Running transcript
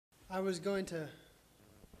I was going to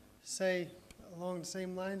say along the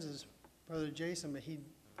same lines as Brother Jason, but he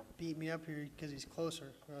beat me up here because he's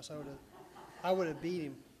closer, or else I would have beat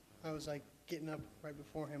him. I was like getting up right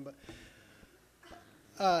before him,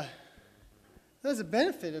 but there's a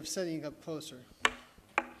benefit of setting up closer.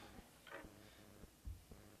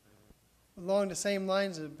 Along the same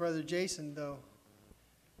lines as Brother Jason, though,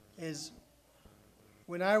 is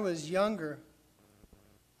when I was younger,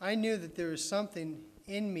 I knew that there was something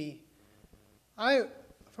in me.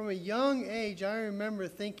 From a young age, I remember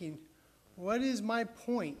thinking, what is my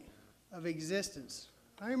point of existence?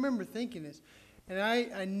 I remember thinking this. And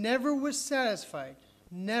I never was satisfied.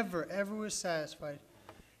 Never, ever was satisfied.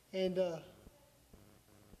 And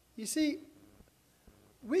you see,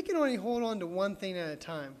 we can only hold on to one thing at a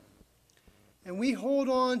time. And we hold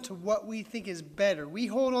on to what we think is better. We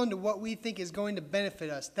hold on to what we think is going to benefit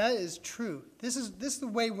us. That is true. This is the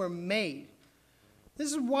way we're made.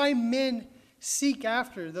 This is why men seek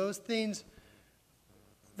after those things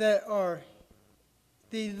that are,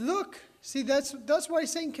 they look. See, that's why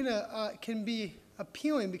Satan can be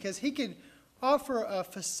appealing, because he could offer a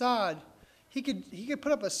facade. He could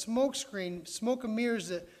put up a smoke screen, smoke and mirrors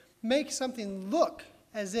that make something look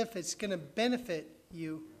as if it's going to benefit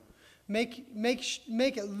you. Make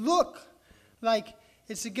it look like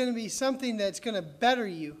it's going to be something that's going to better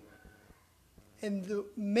you. And the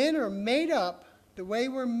men are made up the way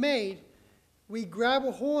we're made. We grab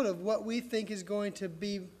a hold of what we think is going to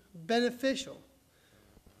be beneficial.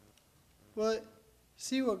 Well,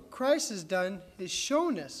 see, what Christ has done is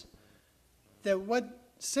shown us that what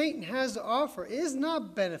Satan has to offer is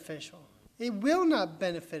not beneficial. It will not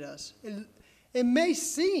benefit us. It may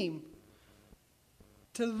seem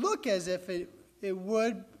to look as if it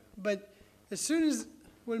would, but as soon as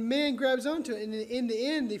when man grabs onto it, in the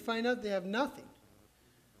end, they find out they have nothing.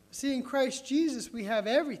 See, in Christ Jesus, we have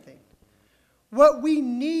everything. What we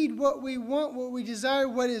need, what we want, what we desire,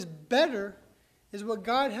 what is better is what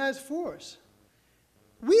God has for us.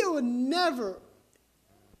 We will never,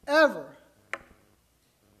 ever,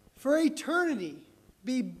 for eternity,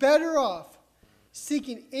 be better off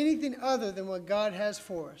seeking anything other than what God has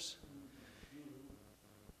for us.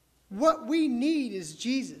 What we need is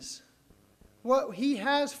Jesus. What He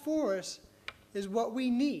has for us is what we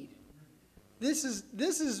need. This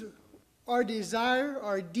is our desire,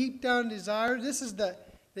 our deep down desire. This is the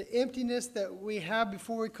emptiness that we have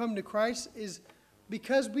before we come to Christ, is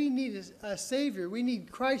because we need a Savior. We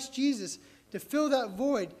need Christ Jesus to fill that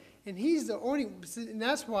void. And He's the only, and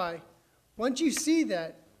that's why, once you see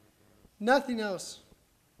that, nothing else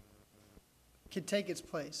can take its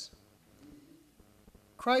place.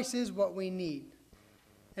 Christ is what we need.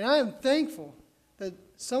 And I am thankful that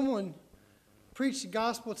someone preached the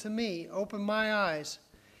gospel to me, opened my eyes,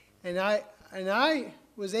 and I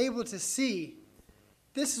was able to see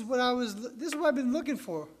this is what I've been looking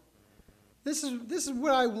for. This is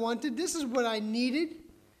what I wanted. This is what I needed.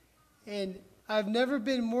 And I've never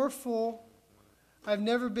been more full. I've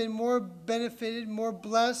never been more benefited, more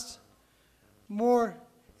blessed, more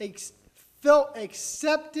felt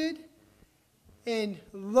accepted and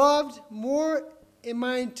loved more in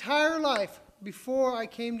my entire life before I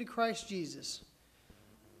came to Christ Jesus.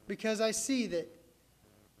 Because I see that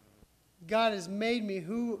God has made me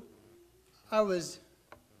who I was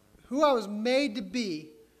made to be.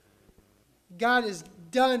 God has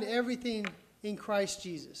done everything in Christ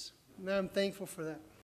Jesus. And I'm thankful for that.